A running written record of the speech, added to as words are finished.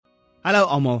Hallo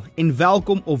almal en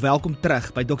welkom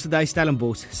terug by Dr.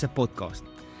 Terblanche se podcast.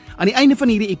 Aan die einde van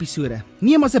hierdie episode,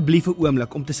 neem asseblief 'n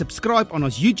oomblik om te subscribe aan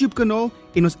ons YouTube kanaal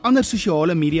en ons ander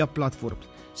sosiale media platforms,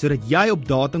 sodat jy op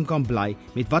datum kan bly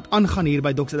met wat aangaan hier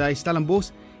by Dr.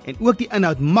 Terblanche en ook die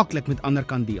inhoud maklik met ander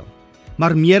kan deel.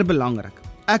 Maar meer belangrik,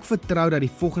 ek vertrou dat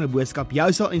die volgende boodskap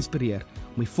jou sal inspireer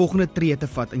om die volgende tree te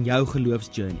vat in jou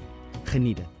geloofsjourney.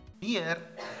 Geniet dit. Meer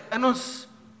in ons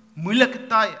moeilike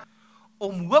tye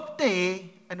om hoop te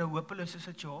hê in 'n hopelose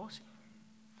situasie.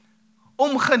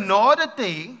 Om genade te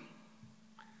hê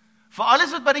vir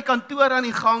alles wat by die kantoor aan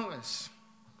die gang is,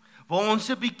 waar ons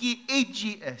 'n bietjie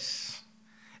edgy is.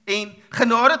 En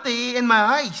genade te hê in my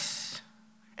huis.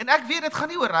 En ek weet dit gaan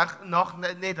nie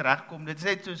oor net regkom. Dit is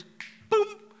net soos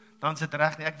boem, dan is dit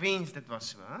reg nie. Ek wens dit was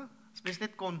so, hè? As mens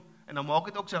net kon en dan maak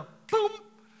dit ook so boem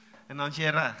en dan is jy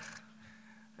reg.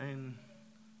 En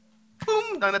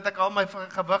boem, dan het ek al my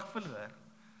gewig verloor.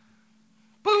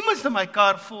 Boem, is my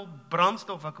kar vol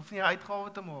brandstof, ek hoef nie 'n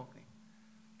uitgawe te maak nie.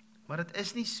 Maar dit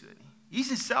is nie so nie.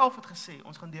 Jesus self het gesê,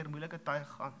 ons gaan deur moeilike tye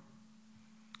gaan.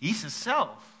 Jesus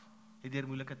self het deur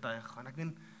moeilike tye gaan. Ek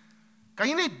meen, kan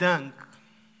jy net dink,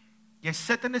 jy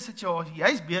sit in 'n situasie,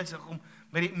 jy's besig om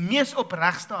met die mees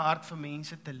opregste hart vir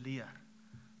mense te leer.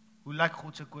 Hoe lyk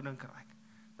God se koninkryk?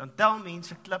 Dan tel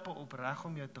mense klippe op reg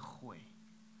om jou te gooi.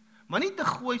 Maar nie te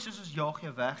gooi soos ons jaag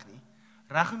jou weg nie,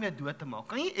 reg om jou dood te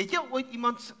maak. Het jy ooit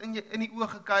iemand in die oë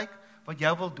gekyk wat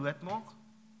jou wil doodmaak?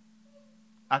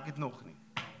 Ek het nog nie.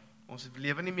 Ons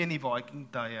lewe nie meer in die Viking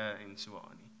tye en so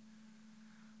aan nie.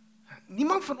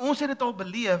 Niemand van ons het dit al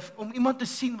beleef om iemand te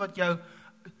sien wat jou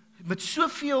met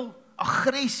soveel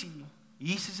aggressie,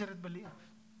 Jesus het dit beleef.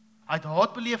 Hy het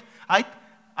haat beleef, hy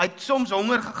het soms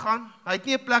honger gegaan, hy het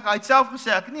nie 'n plek, hy het self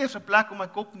gesê, ek het nie eers 'n plek om my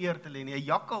kop neer te lê nie. 'n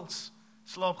Jakkals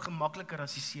slaap gemakliker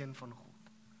as die seun van God.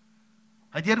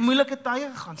 Hy het deur moeilike tye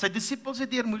gegaan, sy disippels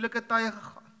het deur moeilike tye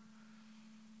gegaan.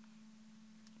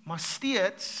 Maar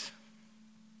steeds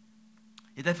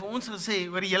het hy vir ons gesê,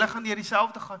 oor julle gaan deur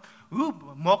dieselfde gaan. Hoe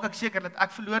maak ek seker dat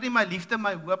ek verloor nie my liefde,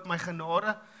 my hoop, my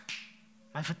genade,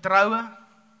 my vertroue?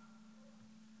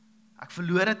 Ek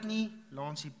verloor dit nie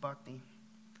langs die pad nie.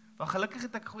 Maar gelukkig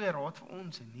het ek goeie raad vir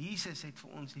ons en Jesus het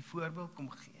vir ons die voorbeeld kom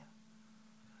gee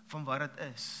van wat dit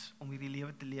is om hierdie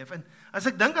lewe te leef. En as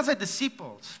ek dink aan sy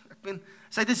disippels,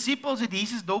 sy disippels het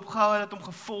Jesus dopgehou en het hom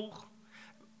gevolg.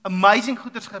 Amazing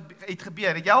goeders het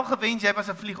gebeur. Het jy al gewens jy was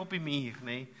 'n vlieg op die muur,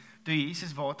 nê? Toe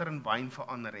Jesus water in wyn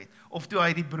verander het, of toe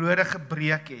hy die brode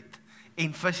gebreek het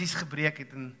en visse gebreek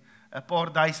het en 'n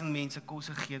paar duisend mense kos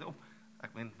gegee het op,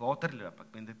 waterloop.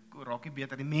 Dit raak nie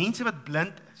beter. Die mense wat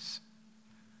blind is,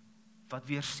 wat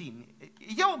weer sien. Het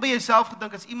jy al by jouself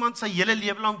gedink as iemand sy hele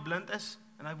lewe lank blind is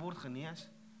en hy word genees?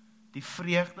 Die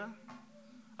vreugde,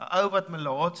 'n ou wat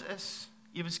melaats is,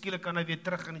 ewe skielik kan hy weer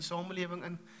terug in die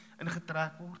samelewing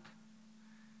ingetrek word.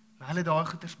 Maar hulle het daai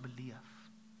goeders beleef.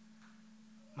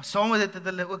 Maar saam met dit het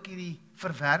hulle ook hierdie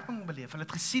verwerping beleef. Hulle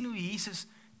het gesien hoe Jesus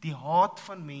die haat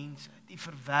van mense, die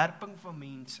verwerping van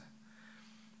mense,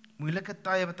 moeilike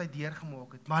tye wat hy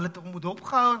deurgemaak het, maar hulle het hom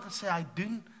opgehou en gesê, hy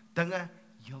doen dinge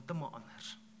heeltemal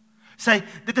anders.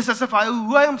 Dit is asof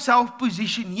hoe hy homself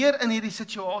posisioneer in hierdie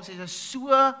situasie, is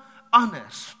so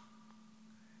anders.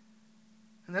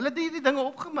 En hulle het hierdie dinge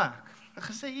opgemerk. En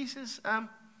gesê, Jesus,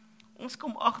 ons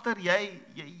kom agter, jy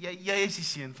is die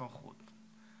seun van God.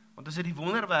 Want ons het die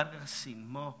wonderwerke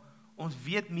gesien, maar ons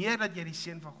weet meer dat jy die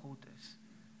seun van God is.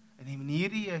 En die manier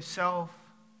die jy jouself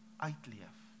uitleef,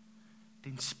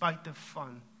 ten spyte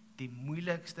van die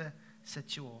moeilikste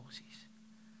situasies.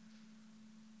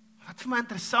 Wat vir my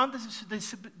interessant is so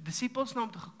die disippels na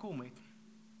hom toe gekom het,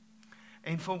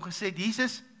 en vir hom gesê,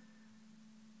 Jesus,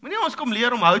 moenie ons kom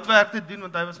leer om houtwerk te doen,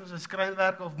 want hy was ons 'n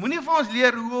skrynwerker, of moenie vir ons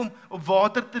leer hoe om op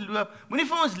water te loop, moenie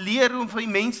vir ons leer hoe om vir die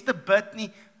mense te bid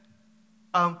nie,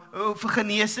 vir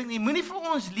genesing nie, moenie vir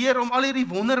ons leer om al hierdie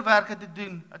wonderwerke te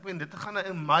doen. Dit gaan 'n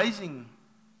amazing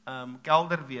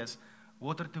kelder wees,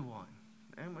 water to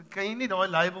wine. Kan jy nie daai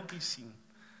labeltjies sien?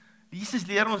 Jesus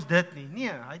leer ons dit nie.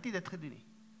 Nee, hy het nie dit gedoen nie.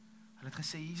 Hy het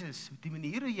gesê, Jesus, die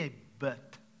manier hoe jy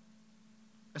bid,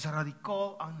 is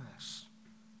radikaal anders.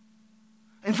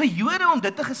 En vir Jode om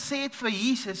dit te gesê het vir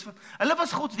Jesus, hulle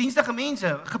was godsdienstige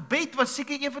mense. Gebed was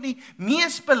seker een van die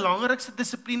mees belangrikste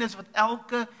dissiplines wat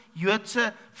elke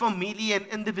Joodse familie en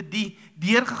individu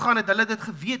deurgegaan het. Hulle het dit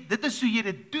geweet, dit is hoe jy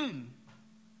dit doen.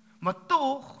 Maar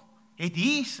tog het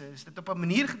Jesus dit op 'n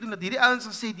manier gedoen dat hierdie ouens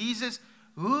gesê, Jesus,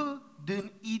 hoe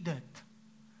doen u dit?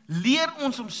 Leer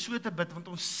ons om so te bid, want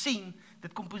ons sien,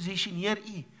 dit kom posisioneer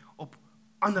u op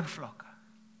ander vlakke.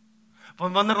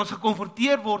 Want wanneer ons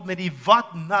gekonfronteer word met die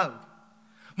wat nou,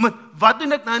 met wat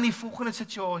doen ek nou in die volgende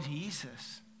situasie,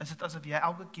 Jesus, is dit asof jy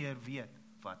elke keer weet,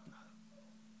 wat nou?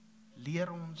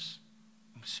 Leer ons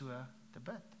om so te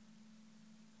bid.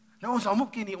 Nou ons almal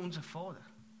ken nie Onse Vader.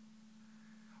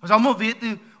 Ons almal weet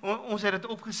hoe, ons het dit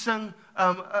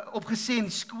opgesê in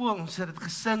skool, ons het dit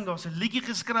gesing, daar's 'n liedjie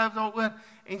geskryf daaroor,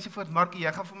 ensovoort. Markie,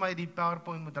 jy gaan vir my die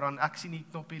PowerPoint moet dran, ek sien die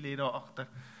knoppie lê daar agter.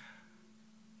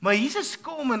 Maar Jesus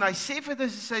kom en hy sê vir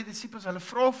sy disippels, hulle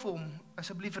vra vir hom,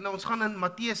 asseblief, en ons gaan in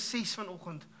Matteus 6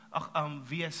 vanoggend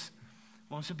wees,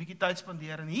 maar ons 'n bietjie tyd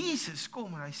spandeer, en Jesus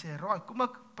kom en hy sê, raai, kom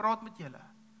ek praat met julle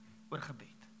oor gebed.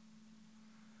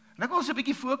 En ek wil ons 'n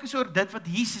bietjie fokus oor dit wat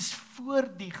Jesus voor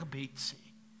die gebed sê,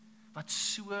 wat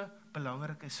so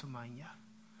belangrik is vir my en jou.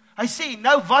 Hy sê,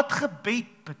 nou wat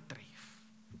gebed betref,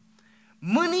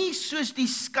 moenie soos die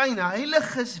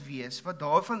skynheiliges wees, wat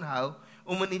daarvan hou,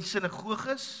 om in die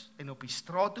sinagoges en op die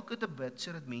straathoeke te bid,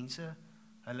 sodat mense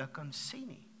hulle kan sien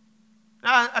nie.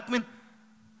 Nou, ek meen,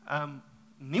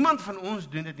 niemand van ons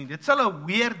doen dit nie. Dit sal 'n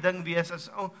weird ding wees, as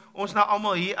ons nou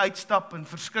almal hier uitstap en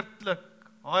verskriklik,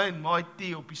 hi en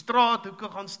mighty, op die straathoeke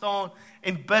gaan staan,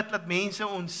 en bid, dat mense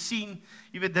ons sien.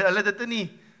 Jy weet, hulle het dit in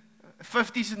die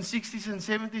 50s en 60s en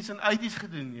 70s en 80s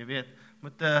gedoen, jy weet,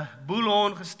 met 'n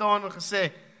bullhorn gestaan en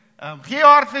gesê, gee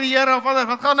hart vir die Here, of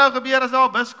wat gaan nou gebeur as daar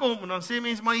 'n bus kom? En dan sê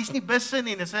mense, maar hier's nie busse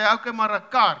nie, en dan sê hy, okay, maar 'n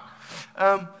kar.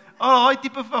 Daai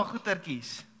tipe van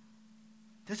goetertjies.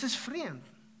 Dis is vreemd.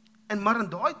 Maar in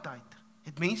daai tyd,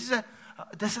 het mense,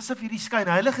 dis asof hierdie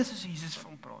skynheilige soos Jesus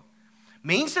van praat.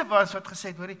 Mense was wat gesê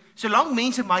het, hoorie, solank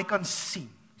mense my kan sien,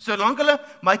 solank hulle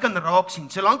my kan raak sien,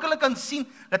 solank hulle kan sien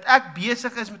dat ek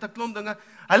besig is met 'n klomp dinge,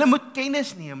 hulle moet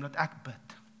kennis neem dat ek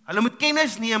bid. Hulle moet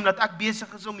kennis neem dat ek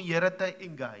besig is om die Here te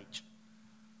engage.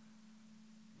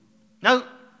 Nou,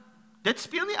 dit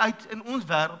speel nie uit in ons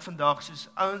wêreld vandag soos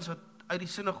ouens wat uit die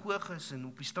sinagoges en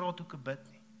op die straathoeke bid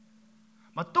nie.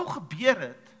 Maar tog gebeur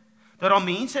dit dat daar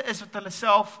mense is wat hulle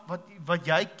self, wat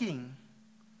jy ken,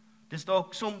 dis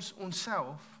dalk soms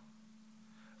onsself,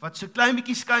 wat so klein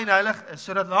bietjie skynheilig is,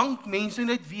 sodat lank mense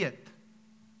net weet,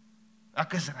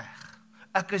 ek is reg,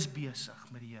 ek is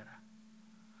besig met die Here.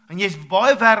 En jy is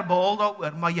baie verbaal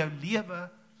daaroor, maar jou lewe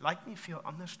lyk nie veel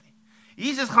anders nie.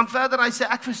 Jesus gaan verder, hy sê,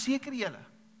 ek verseker julle,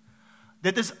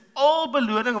 dit is al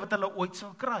beloning wat hulle ooit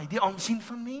sal kry, die aansien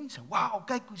van mense. Wow,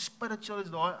 kyk hoe spiritual is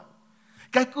daai ou.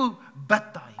 Kyk hoe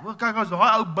bid hy. Kyk, as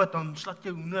daai ou bid, dan slat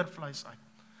jy hoendervleis uit.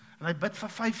 En hy bid vir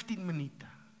 15 minute.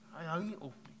 Hy hou nie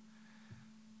op nie.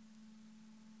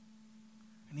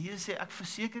 En Jesus sê, ek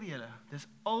verseker julle, dis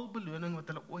al beloning wat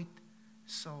hulle ooit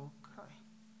sal kry.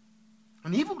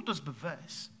 En hier word ons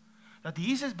bewus, dat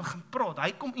Jesus begin praat,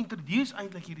 hy kom introduce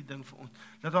eintlik hierdie ding vir ons,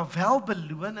 dat daar wel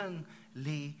beloning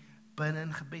lê binne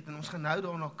in gebed, en ons gaan nou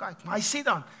daarna kyk, maar hy sê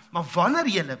dan, maar wanneer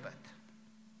julle bid,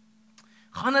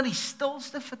 gaan na die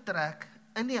stilste vertrek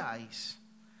in die huis,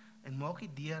 en maak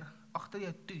die deur agter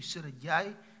jou toe, sodat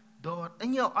jy daar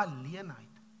in jou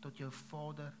alleenheid, tot jou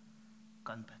Vader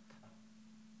kan bid.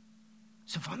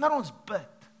 So wanneer ons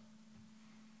bid,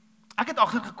 ek het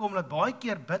agtergekom dat baie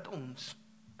keer bid ons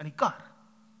in die kar.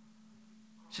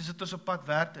 Soos dit ons op pad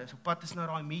werk is, op pad is na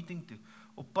daai meeting toe,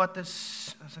 op pad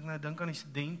is, as ek nou dink aan die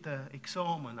studente,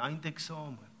 eksamen,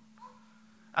 eindeksamen.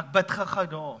 Ek bid gou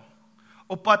daar.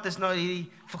 Op pad is na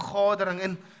hierdie vergadering,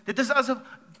 en dit is asof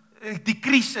die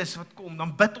krisis wat kom,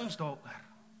 dan bid ons daaroor.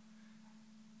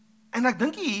 En ek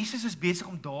dink Jesus is besig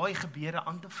om daai gebeure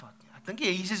aan te vat. Ek dink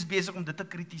Jesus is besig om dit te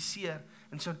kritiseer,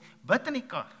 en so, bid in die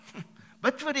kar,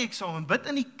 bid vir die eksamen, bid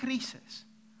in die krisis.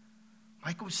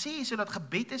 Maar hy kom sê, so dat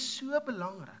gebed is so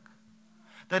belangrik,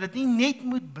 dat dit nie net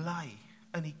moet bly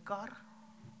in die kar,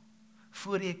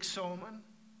 voor die eksamen,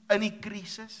 in die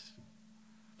krisis,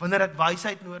 wanneer ek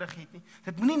wysheid nodig het nie,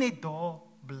 dit moet nie net daar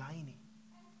bly nie.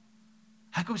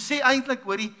 Hy kom sê eintlik,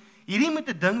 hoor, hierdie moet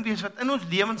 'n ding wees wat in ons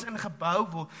lewens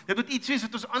ingebou word, dit moet iets wees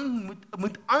wat ons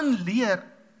moet aanleer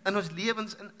in ons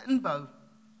lewens inbou,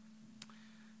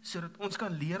 sodat ons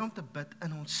kan leer om te bid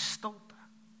in ons stilte.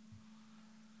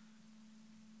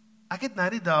 Ek het nou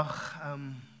die dag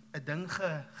 'n ding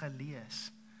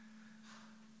gelees,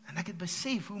 en ek het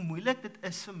besef hoe moeilik dit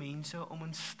is vir mense om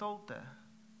in stilte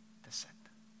te sit.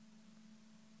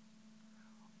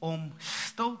 Om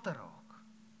stil te raak.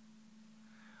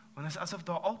 Want dit is asof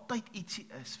daar altyd ietsie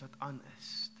is wat aan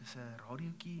is. Dis 'n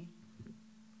radiootjie,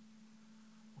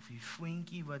 of die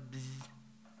voentjie wat bzz.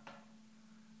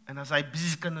 En as hy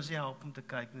bzz, kan ons help om te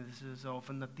kyk, dit is so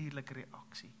 'n natuurlike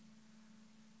reaksie.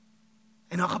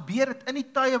 En dan gebeur dit in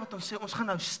die tye wat ons sê, ons gaan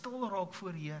nou stil raak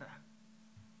voor die Here.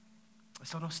 Is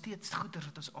daar nog steeds goeders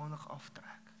wat ons aandag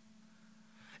aftrek.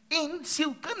 En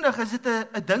sielkundig is dit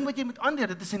 'n ding wat jy moet aanleer.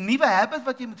 Dit is 'n nuwe habit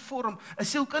wat jy moet vorm. 'n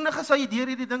Sielkundige sal jy deur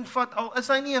hierdie ding vat. Al is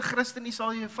hy nie 'n Christen nie,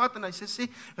 sal jy vat en hy sê,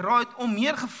 right, om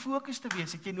meer gefokus te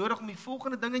wees, het jy nodig om die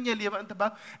volgende ding in jou lewe in te bou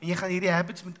en jy gaan hierdie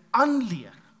habits moet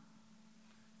aanleer.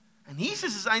 En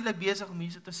Jesus is eintlik besig om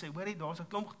hierso te sê, hoorie, daar's 'n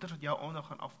klomp goeters wat jou aandag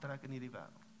gaan aftrek in hierdie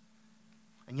wêreld.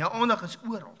 En jou aandag is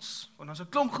oral. Want daar's 'n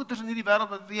klomp goeters in hierdie wêreld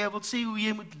wat jy wil sê hoe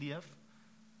jy moet leef.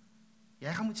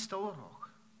 Jy gaan moet stil raak.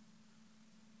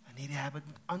 En hierdie habit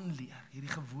moet aanleer, hierdie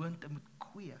gewoonte moet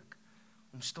kweek,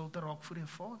 om stil te raak voor jou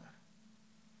Vader.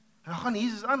 En dan gaan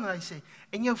Jesus aan en hy sê,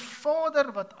 en jou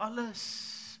Vader wat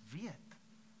alles weet,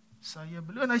 sal jou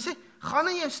beloon. Hy sê, gaan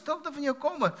in jou stilte van jou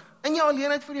kamer, in jou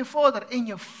alleenheid voor jou Vader, en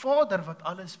jou Vader wat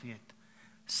alles weet,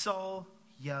 sal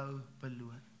jou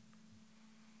beloon.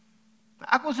 Nou,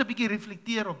 ek wil so 'n bietjie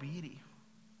reflekteer op hierdie,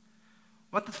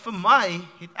 want vir my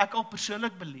het ek al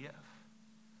persoonlik beleef,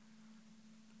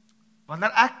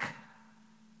 wanneer ek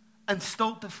in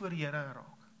stilte voor die Here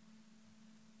raak.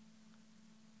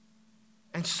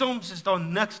 En soms is daar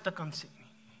niks te kan sê nie.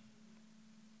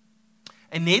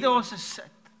 En net daar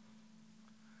sit,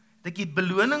 dat ek die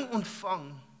beloning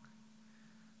ontvang,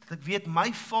 dat ek weet,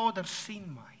 my Vader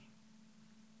sien my.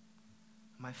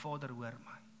 My Vader hoor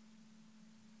my.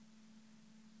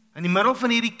 In die middel van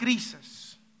hierdie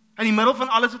krisis, in die middel van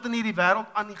alles wat in hierdie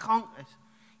wêreld aan die gang is,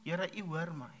 Here, U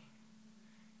hoor my.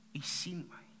 U sien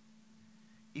my.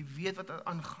 U weet wat er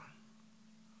aangaan.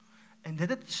 En dit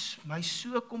het my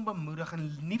so kom bemoedig,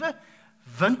 en nuwe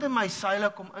wind in my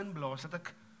seile kom inblaas, dat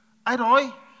ek uit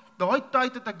daai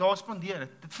tyd wat ek daar spandeer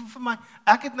het, dit voel vir my,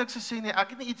 ek het niks gesê nie, ek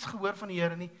het nie iets gehoor van die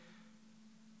Here nie,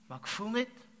 maar ek voel net,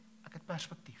 ek het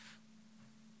perspektief.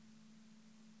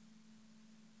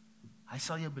 Hy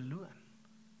sal jou beloon.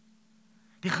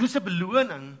 Die grootste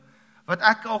beloning, wat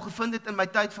ek al gevind het in my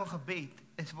tyd van gebed,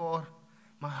 is waar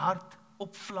my hart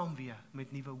opvlam weer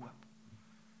met nuwe hoop.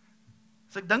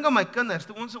 So ek dink aan my kinders,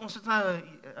 toe ons het nou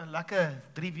 'n lekker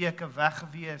 3 weke weg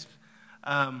gewees,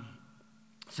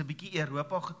 so 'n bietjie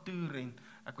Europa getoer, en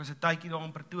ek was 'n tydjie daar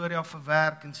in Pretoria vir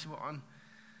werk en so aan.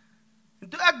 En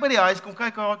toe ek by die huis kom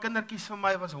kyk, haar kindertjies van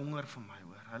my was honger vir my,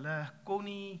 hoor. Hulle kon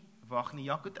nie wag nie.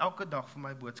 Jaco het elke dag vir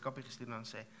my boodskapie gestuur en dan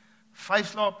sê, 5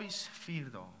 slapies, 4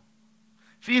 dae.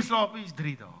 4 slapies,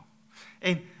 3 dae.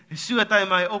 En so het hy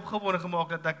my opgewonde gemaak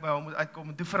dat ek by hom moet uitkom.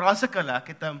 En toe verras ek hulle,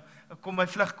 ek kom my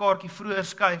vlugkaartjie vroeër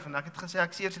skuif, en ek het gesê,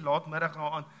 ek seers die laatmiddag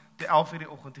aan, toe 11 uur die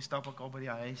oggend, toe stap ek al by die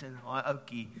huis, en hy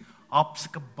oukie,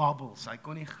 hapsike babbels, hy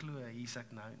kon nie glo, hier's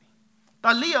ek nou nie.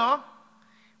 Talia,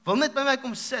 wil net by my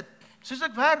kom sit, soos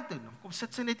ek werk doen, kom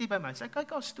sit sy net hier by my, sy kyk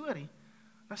haar storie,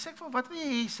 dan sê ek van, wat wil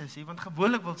jy hê, sussie, want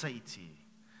gewoonlik wil sy iets hê,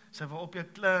 sy wil op jou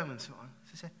klim en so aan,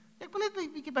 sy sê, ek wil net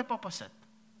 'n bietjie by pappa sit,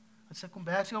 en sy kom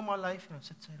bersie om haar lyf, en dan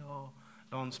sit sy daar,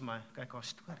 langs my, kyk haar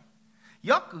storie.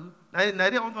 Jaco, nou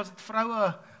die aand was dit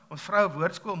ons vroue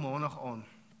woordskool maandag aan.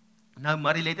 Nou,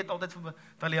 Marilet het altyd vir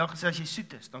Talia gesê, as jy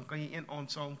soet is, dan kan jy een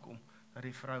aand saamkom, na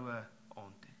die vroue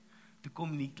aand. Toe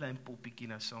kom die klein poppietjie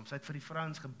nou saam, sy het vir die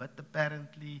vrouens gebid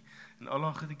apparently, en al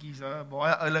haar goedetjies,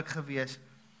 baie oulik gewees.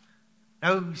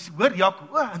 Nou, hoor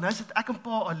Jaco, en nou sit ek en pa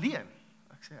alleen.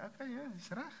 Ek sê, okay, ja, dis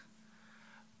reg.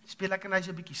 Speel ek en hy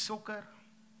so 'n bietjie sokker,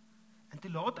 en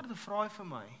toe later toe vra hy vir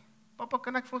my, papa,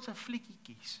 kan ek vir ons 'n fliekkie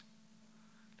kies?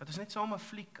 Dat ons net saam 'n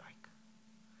fliek kyk.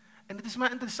 En dit is my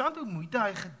interessant hoe moeite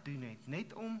hy gedoen het,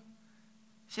 net om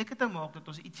seker te maak dat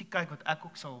ons ietsie kyk wat ek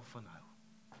ook sal van hou.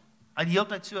 Hy die hele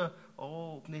tyd so,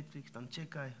 op Netflix, dan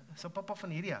check hy, sal papa van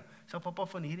hierdie, sal papa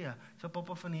van hierdie, sal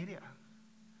papa van hierdie.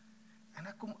 En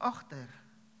ek kom agter,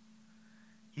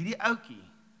 hierdie ouetjie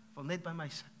wil net by my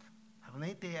sit. Hy wil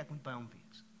net hê ek moet by hom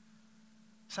wees.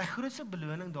 Sy grootste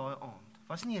beloning daai aand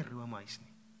was nie 'n roomhuis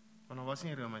nie, want daar was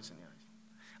nie 'n roomhuis in die huis nie.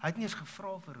 Hy het nie eens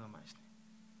gevra vir roomhuis nie.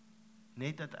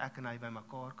 Net dat ek en hy by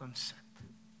mekaar kan sit.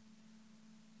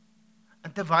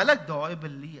 En terwyl ek daai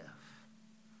beleef,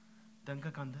 dink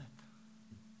ek aan dit.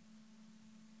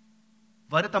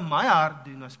 Wat dit aan my hart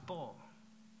doen as pa,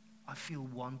 I feel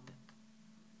wanted.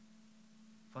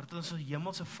 Wat dit ons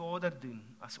hemelse Vader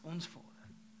doen as ons Vader.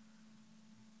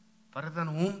 Wat dit aan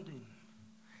hom doen.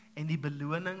 En die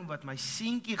beloning wat my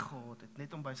seentjie gehad het,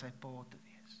 net om by sy pa te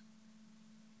wees.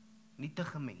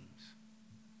 Nietige mens.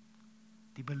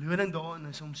 Die beloning daarin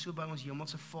is om so by ons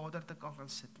hemelse Vader te kan gaan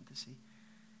sit en te sê,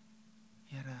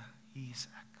 Here, hier is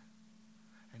ek.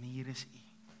 En hier is U.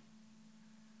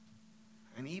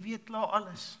 En U weet klaar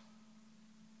alles.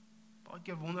 Baie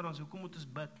keer wonder ons, hoekom moet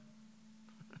ons bid?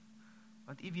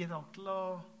 Want U weet al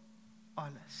klaar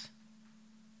alles.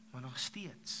 Maar nog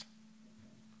steeds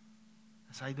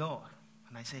is hy daar.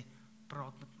 En hy sê,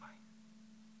 praat met my.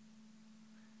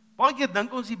 Baie keer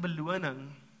dink ons die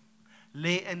beloning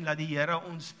lê in dat die Here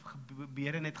ons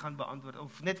gebede net gaan beantwoord,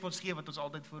 of net vir ons gee wat ons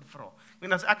altyd voor vra. Ek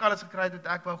meen, as ek alles gekry het wat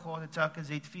ek wou gehad het, sou ek 'n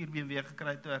Z4 BMW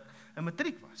gekry toe ek in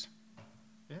matriek was.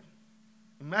 Yeah?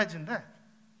 Imagine that.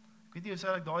 Ek weet nie hoe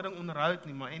sou ek daai ding onderhoud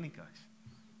nie, maar anyways.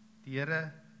 Die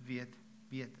Here weet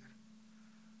beter.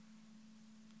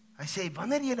 Hy sê,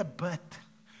 wanneer jy bid,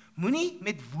 moenie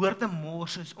met woorde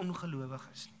mors soos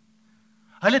ongelowiges nie.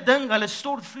 Hulle dink, hulle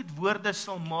stortvloed woorde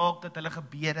sal maak dat hulle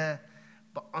gebede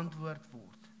beantwoord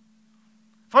word.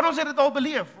 Van ons het dit al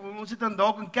beleef, ons het dan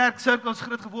dalk in kerksirkels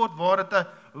groot geword, waar dit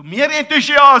hoe meer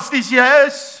enthousiasties jy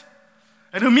is,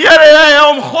 en hoe meer jy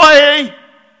omgooi,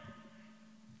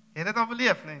 het dit al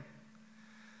beleef, nee?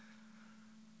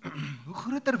 Hoe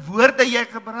groter woorde jy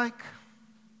gebruik,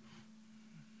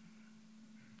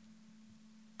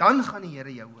 dan gaan die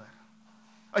Here jou hoor.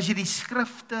 As jy die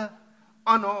skrifte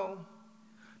aanhaal,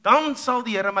 dan sal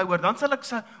die Here my hoor, dan sal ek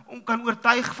sy kan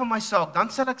oortuig van my saak, dan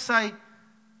sal ek sy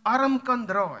arm kan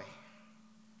draai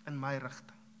in my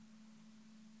rigting.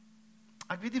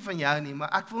 Ek weet nie van jou nie, maar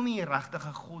ek wil nie 'n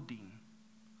regtige God dien,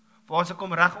 waar as ek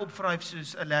hom reg opvryf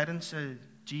soos Aladdin se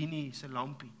genie se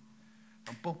lampie,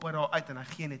 dan pop hy daar uit en hy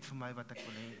gee net vir my wat ek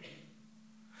wil hê.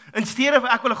 In steede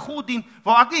van ek wil 'n God dien,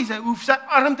 waar ek nie hoef sy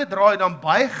arm te draai, dan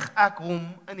buig ek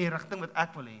hom in die rigting wat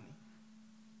ek wil hê nie.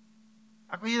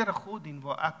 Ek wil eerder 'n God dien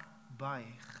waar ek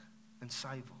buig in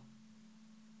sy wil.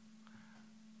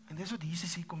 En dis wat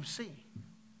Jesus hier kom sê.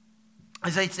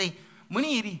 As hy sê,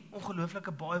 moenie hierdie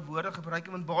ongelooflike baie woorde gebruik,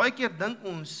 want baie keer dink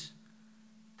ons,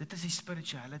 dit is die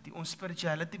spirituality, ons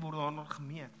spirituality word daarna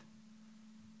gemeet.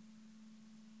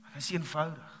 Hy sê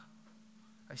eenvoudig.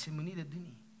 Hy sê, moenie dit doen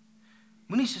nie.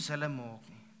 Moenie soos hulle maak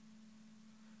nie.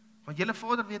 Want julle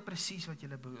Vader weet presies wat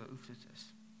julle behoeftes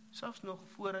is. Selfs nog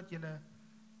voordat julle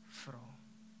vra.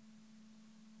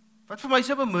 Wat vir my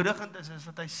so bemoedigend is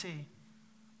wat hy sê,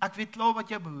 ek weet klaar wat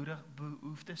jou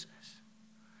behoeftes is.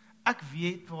 Ek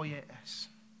weet waar jy is.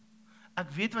 Ek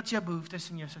weet wat jou behoeftes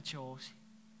in jou situasie.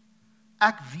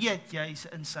 Ek weet jy is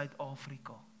in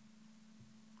Suid-Afrika.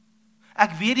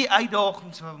 Ek weet die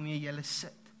uitdagings waarmee jy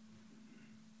sit.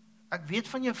 Ek weet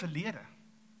van jou verlede.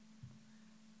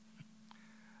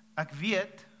 Ek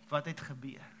weet wat het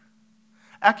gebeur.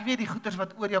 Ek weet die goeders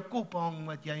wat oor jou kop hang,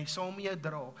 wat jy saam met jou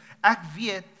dra. Ek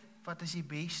weet wat is die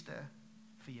beste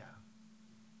vir jou.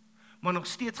 Maar nog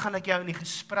steeds gaan ek jou in die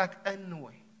gesprek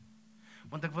innooi.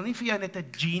 Want ek wil nie vir jou net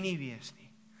 'n genie wees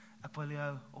nie. Ek wil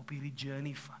jou op hierdie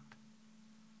journey vat.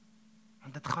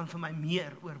 Want dit gaan vir my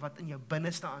meer oor wat in jou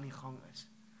binneste aan die gang is,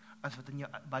 as wat in jou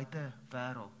buite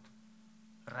wêreld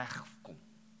reg kom.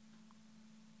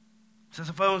 Soos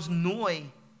hy ons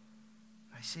nooi,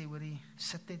 hy sê, hoorie,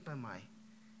 sit net by my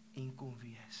en kom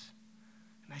wees.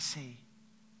 En hy sê,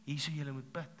 hier sou julle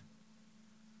moet bid.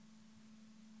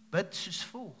 Bid soos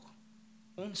volg,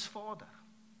 ons Vader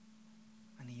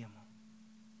in die hemel.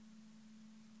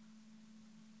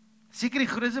 Seker die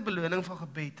grootste beloning van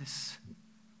gebed is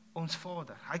ons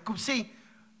Vader. Hy kom sê,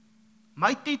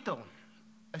 my titel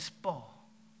is Pa.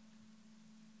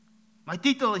 My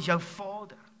titel is jou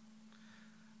Vader.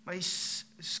 My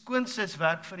skoonsis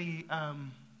werk vir die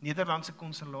Nederlandse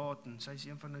konsulaat, en sy is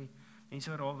een van die mense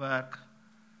wat daar werk.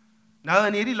 Nou,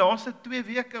 in hierdie laaste 2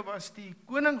 weke was die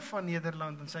koning van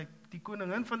Nederland, en die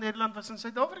koningin van Nederland was in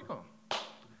Suid-Afrika.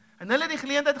 En hulle het die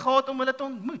geleentheid gehad om hulle te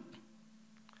ontmoet.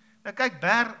 Nou kyk,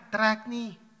 trek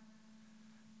nie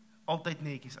altyd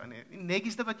netjies aan. Die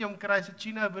netjieste wat jy omkry is 'n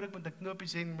chino broek met 'n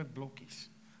knopies en met blokkies.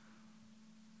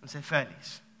 En sy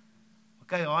vellies.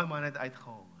 Okay, hy man het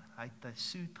uitgehaal. Hy het 'n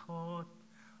suit gehad,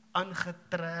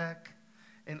 aangetrek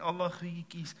en al die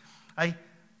goedjies.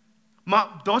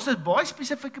 Maar daar's 'n baie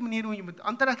spesifieke manier hoe jy moet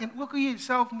aantrek en ook hoe jy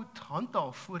jouself moet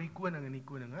handhaaf voor die koning en die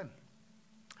koningin.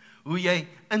 Hoe jy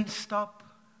instap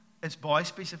is baie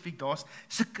spesifiek. Daar's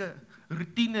sulke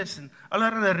routines en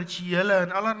allerlei rituele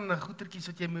en allerlei goetertjies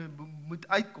wat jy moet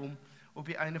uitkom op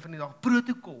die einde van die dag.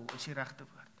 Protokol is die regte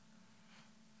woord.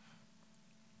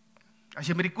 As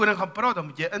jy met die koning gaan praat, dan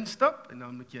moet jy instap en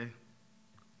dan moet jy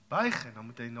buig en dan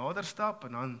moet hy nader stap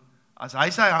en dan as hy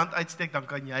sy hand uitsteek, dan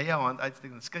kan jy jou hand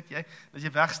uitsteek, dan skud jy. En as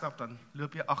jy wegstap, dan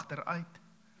loop jy agteruit.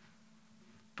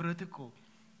 Protokol.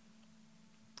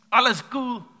 Alles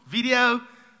cool, video,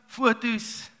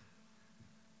 foto's.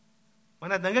 Maar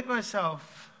dan dink ek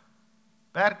myself,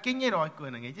 ken jy daai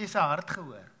koning? Het jy sy hart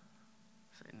gehoor?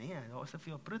 Sê nee, daar is te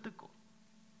veel protokol.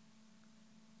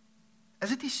 Is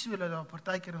dit nie so dat daar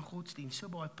partykeer in godsdienst so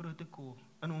baie protokol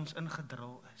in ons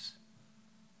ingedrul is?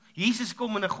 Jesus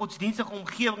kom in 'n godsdienstige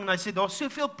omgewing en hy sê, daar is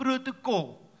soveel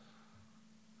protokol.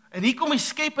 En hier kom die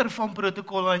skepper van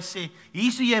protokol en hy sê,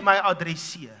 hier sou jy my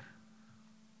adresseer.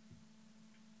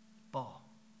 Pa.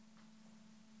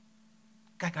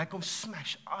 Kyk, hy kom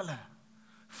smash alle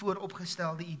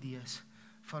vooropgestelde idees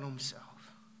van homself.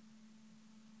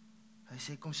 Hy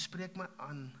sê, kom spreek my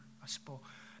aan as pa.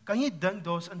 Kan jy dink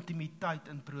daar's intimiteit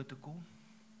in protokol?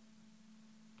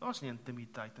 Daar's nie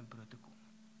intimiteit in protokol.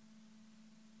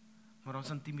 Maar daar's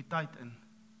intimiteit in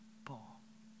pa.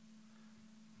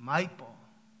 My pa,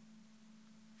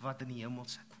 wat in die hemel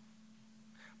sit.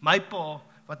 My pa,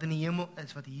 wat in die hemel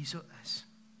is, wat hierso is.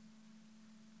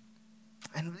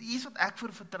 En hier is wat ek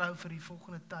vir vertrou vir die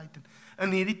volgende tyd. En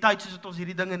in hierdie tyd, soos wat ons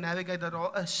hierdie dinge navigate, dat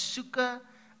daar 'n soeke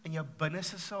in jou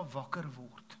binneste sal wakker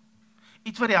word.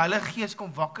 Iets wat die Heilige Gees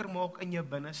kom wakker maak in jou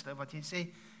binneste, wat jy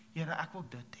sê, Here, ek wil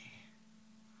dit hê.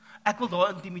 Ek wil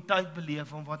daai intimiteit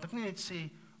beleef, om wat ek nie net sê,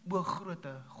 o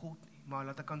groote God nie, maar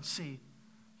laat ek kan sê,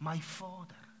 my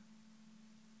Vader.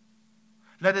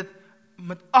 Laat dit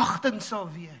met agting sal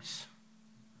wees,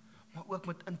 maar ook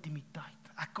met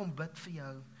intimiteit. Ek kom bid vir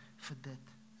jou, vir dit.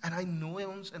 En hy nooi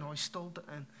ons in daai stilte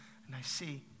in, en hy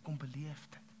sê, kom beleef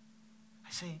dit.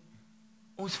 Hy sê,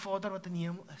 ons Vader wat in die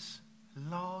hemel is,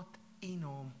 laat U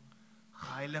naam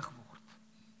geheilig word.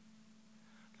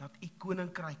 Laat U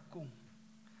koninkryk kom.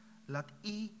 Laat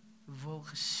U wil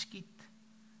geskied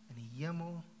in die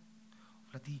hemel,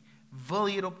 of laat U wil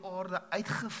hier op aarde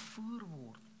uitgevoer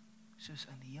word, soos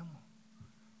in die hemel.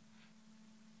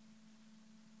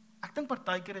 Ek dink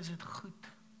partykeer is dit goed,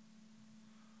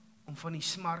 om van die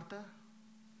smarte,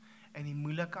 en die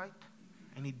moeilikheid,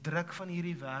 en die druk van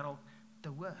hierdie wêreld te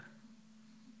hoor.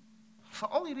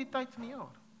 Veral hierdie tyd van die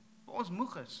jaar, waar ons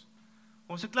moeg is,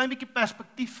 ons 'n klein bietjie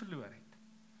perspektief verloor het,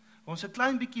 ons 'n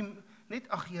klein bietjie net,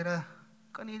 ag Here,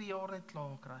 kan hierdie jaar net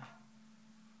klaar kry,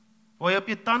 waar jy op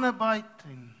jou tande byt,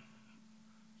 en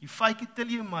you fake it till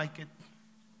you make it,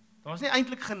 daar is nie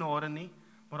eintlik genade nie,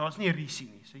 maar daar is nie risie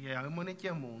nie, so jy hou maar net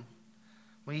jou mond,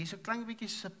 maar hier is 'n klein bietjie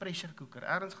soos 'n pressure cooker,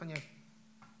 ergens gaan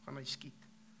hy skiet,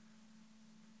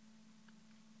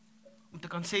 om te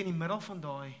kan sê in die middel van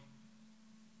daai,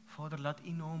 Vader, laat U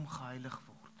naam geheilig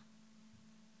word,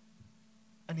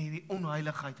 in hierdie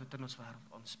onheiligheid wat in ons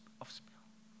wêreld afspeel.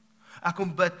 Ek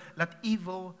kom bid, laat U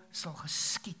wil sal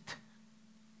geskied,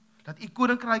 dat U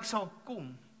koninkryk sal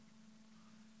kom,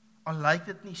 al lyk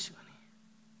dit nie so nie.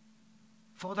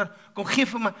 Vader, kom gee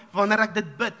vir my, wanneer ek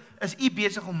dit bid, is U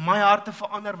besig om my hart te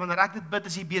verander, wanneer ek dit bid,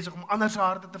 is U besig om ander se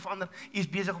harte te verander, U is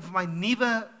besig om vir my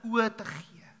nuwe oë te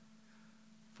gee,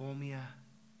 waarmee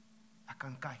ek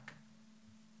kan kyk.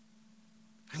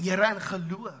 En Here, in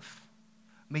geloof,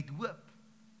 met hoop,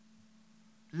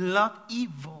 laat U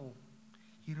wil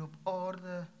hier op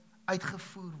aarde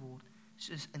uitgevoer word,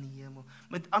 soos in die hemel.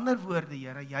 Met ander woorde,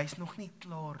 Here, jy is nog nie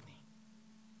klaar nie.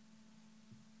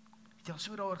 Het jy al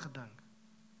so daaroor gedink?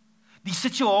 Die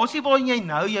situasie waarin jy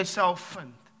nou jouself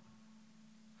vind,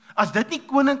 as dit nie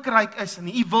koninkryk is en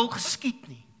U wil geskied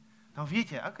nie, dan weet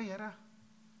jy, okay Here,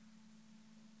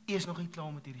 U is nog nie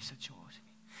klaar met hierdie situasie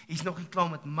nie. U is nog nie klaar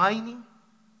met my nie.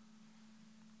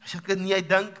 As ek en jy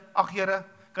dink, ag Here,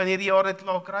 kan hierdie jaar net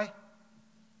klaar kry,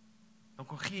 dan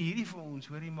kom gee hierdie vir ons,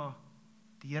 hoorie maar,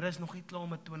 die Here is nog nie klaar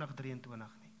met 2023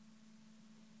 nie.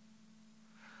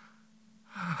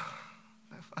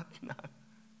 Nou wat nou?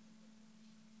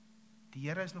 Die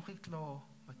Here is nog nie klaar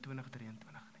met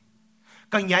 2023 nie.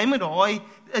 Kan jy met daai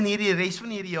in hierdie res van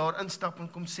hierdie jaar instap en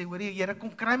kom sê, hoorie Here,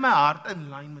 kom kry my hart in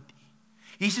lyn met U.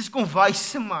 Jesus, kom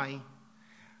wys vir my.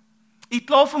 U het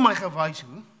klaar vir my gewys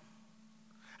hoe.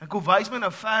 En kom wys my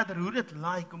nou verder hoe dit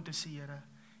lyk om te sê, Here,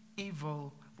 U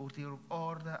wil word hier op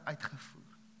aarde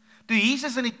uitgevoer. Toe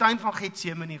Jesus in die tuin van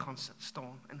Getsemane gaan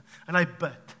staan en hy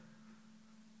bid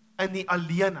in die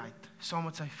alleenheid saam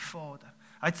met sy Vader.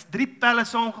 Hy het 3 pelle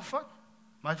saamgevat,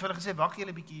 maar hy het vir hulle gesê, wag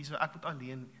julle 'n bietjie hier, so ek moet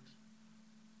alleen wees.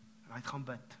 En hy het gaan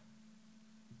bid.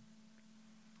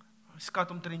 Hy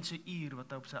skat omtrent so 'n uur wat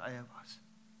hy op sy eie was.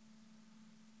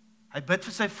 Hy bid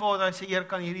vir sy Vader, hy sê, Here,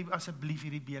 kan asseblief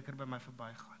hierdie beker by my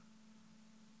verbygaan.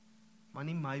 Maar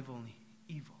nie my wil nie,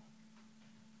 U wil.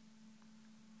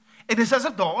 En dis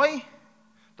asof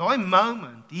daai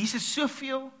moment, Jesus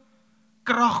soveel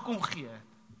krag kom gee,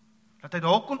 dat hy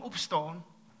daar kon opstaan,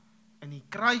 in die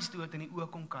kruisdood in die oë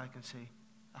kon kyk en sê,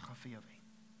 ek gaan vir jou wen.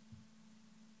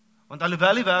 Want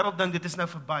alhoewel die wêreld dink, dit is nou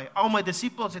verby, al my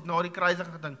disippels het na die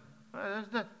kruisiging gedink, dis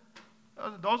dit,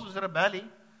 daar's ons rebellie,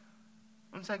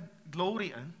 en sy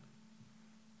glory in.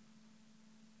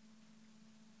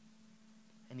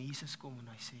 En Jesus kom en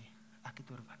hy sê, ek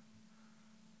het oorwin.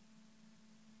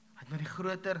 Hy het met die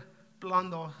groter plan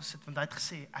daar gesit, want hy het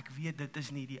gesê, ek weet dit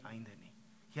is nie die einde nie.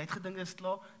 Jy het gedink dit is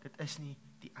klaar, dit is nie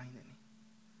die einde nie.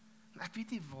 En ek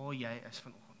weet nie waar jy is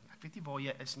vanoggend nie, ek weet nie waar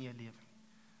jy is in jou lewe nie.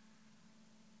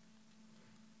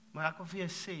 Maar ek wil vir jou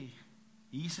sê,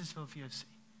 Jesus wil vir jou sê,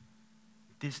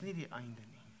 dis nie die einde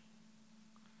nie.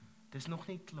 Dis nog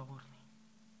nie klaar nie.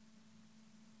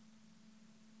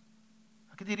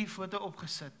 Ek het hierdie foto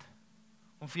opgesit,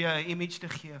 om vir jou 'n image te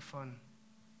gee van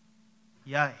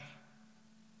jy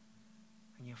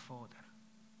en jou Vader.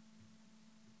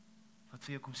 Wat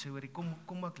vir jou kom sê, hoorie,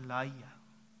 kom ek lei jou.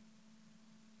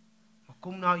 Maar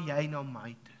kom nou jy na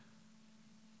my toe.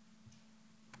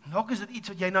 Dalk is dit iets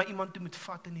wat jy na iemand toe moet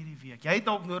vat in hierdie week. Jy het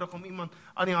dalk nodig om iemand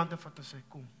aan die hand te vat en sê,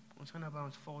 kom, ons gaan nou by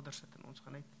ons Vader sit en ons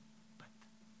gaan net bid.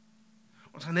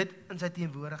 Ons gaan net in sy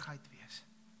teenwoordigheid wees.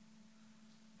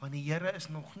 Want die Here is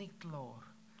nog nie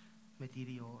klaar met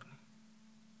hierdie jaar nie.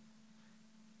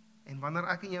 En wanneer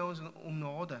ek en jy ons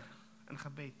omnader in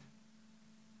gebed,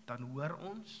 dan hoor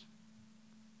ons,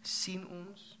 sien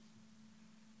ons,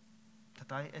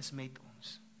 dat hy is met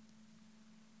ons.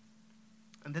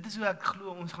 En dit is hoe ek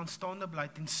glo, ons gaan staande bly,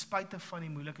 ten spyte van die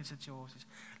moeilike situasies.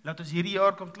 Laat ons hierdie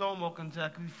jaar kan klaarmaak, en sê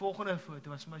ek, die volgende foto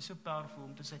was vir my so powerful,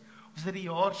 om te sê, ons het die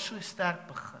jaar so sterk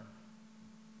begin.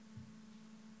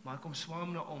 Maar kom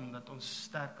swaam nou om, dat ons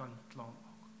sterk kan klaarmaak.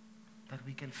 That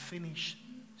we can finish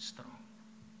strong.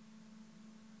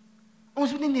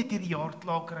 Ons moet nie net hierdie jaar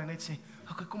klaar kry, net sê,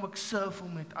 ok, kom ek serve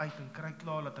hom net uit, en kry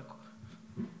klaar, dat ek,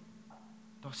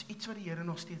 daar's iets wat die Here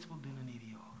nog steeds wil doen in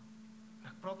hierdie jaar.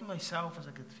 Ek praat met myself as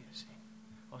ek dit vir jou sê.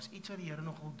 Daar's iets wat die Here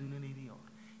nog wil doen in hierdie jaar.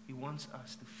 He wants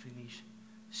us to finish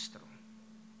strong.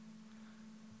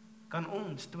 Kan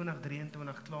ons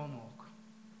 2023 klaarmaak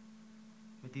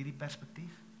met hierdie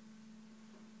perspektief?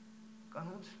 Kan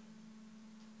ons?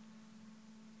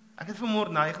 Ek het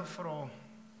vanmôre na gevra.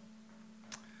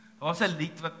 Daar's 'n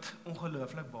lied wat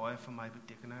ongelooflik baie vir my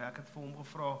beteken. Nou, ek het vir hom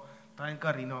gevra, Brian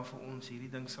Karina vir ons hierdie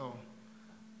ding sal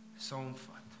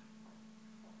saamvat.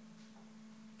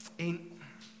 En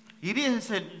hierdie is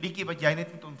 'n liedjie wat jy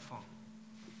net moet ontvang.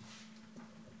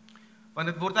 Want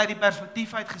dit word uit die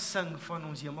perspektief uit gesing van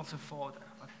ons hemelse Vader,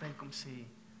 wat hy kom sê,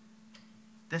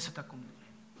 dis wat ek kom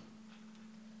doen.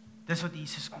 Dis wat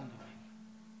Jesus kom doen.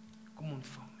 Kom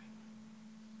ontvang my.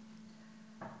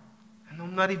 En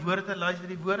om na die woorde te luister,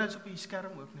 die woorde is op die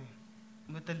skerm ook nie.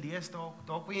 Om dit te lees,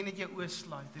 daar wil jy net jou oë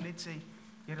sluit en net sê,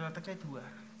 Here, laat ek net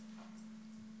hoor.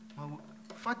 Maar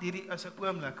vat hierdie as 'n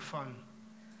oomblik van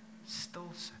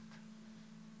stil sit.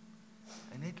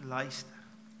 En net luister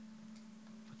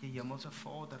wat jy hemelse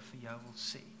Vader vir jou wil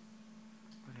sê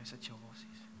oor jou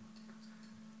situasies.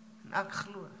 En ek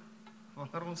glo,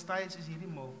 wanneer ons tye is hierdie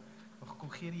maal, dan kom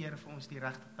gee die Here vir ons die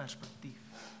regte perspektief.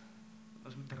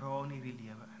 Ons moet dra in hierdie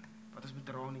lewe in. Wat ons moet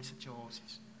dra in die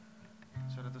situasies,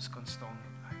 sodat ons kan staan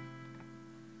bly.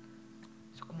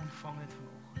 So kom ontvang dit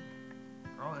vanoggend.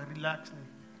 Relax net.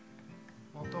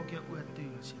 Maak dalk jou oë toe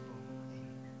as jy wil.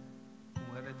 En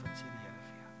hoor dit wat sê die Here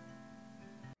vir jou.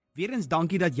 Weerens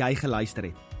dankie dat jy geluister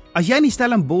het. As jy in die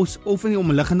Stellenbosch of in die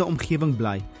omliggende omgewing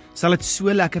bly, sal dit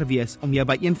so lekker wees om jou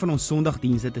by een van ons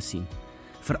Sondagdienste te sien.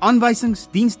 Vir aanwysings,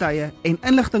 dienstye en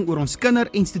inligting oor ons kinder-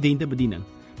 en studentebediening,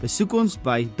 besoek ons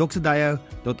by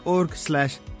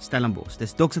doxadio.org/Stellenbosch.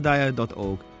 Dis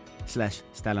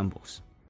doxadio.org/Stellenbosch.